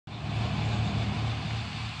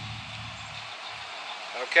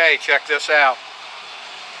Okay, check this out.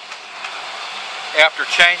 After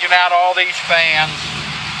changing out all these fans,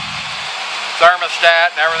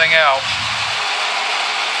 thermostat and everything else,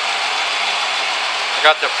 I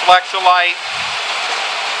got the Flexolite,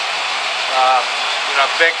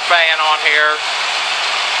 big fan on here.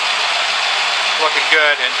 Looking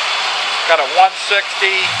good, and got a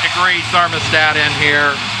 160-degree thermostat in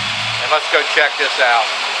here. And let's go check this out.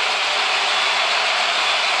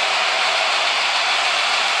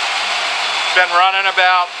 It's been running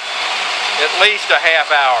about at least a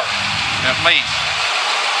half hour, at least.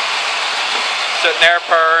 Sitting there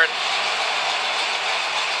purring.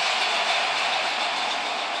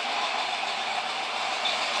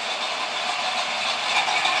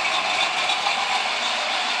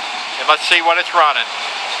 And let's see what it's running.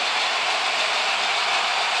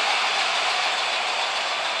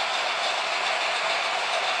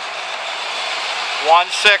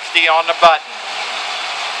 $160 on the button.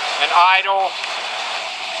 And idle.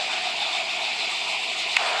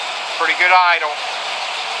 Pretty good idle.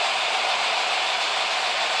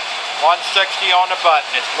 160 on the button.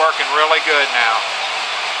 It's working really good now.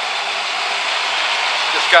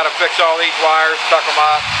 Just got to fix all these wires, tuck them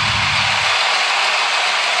up.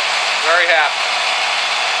 Very happy.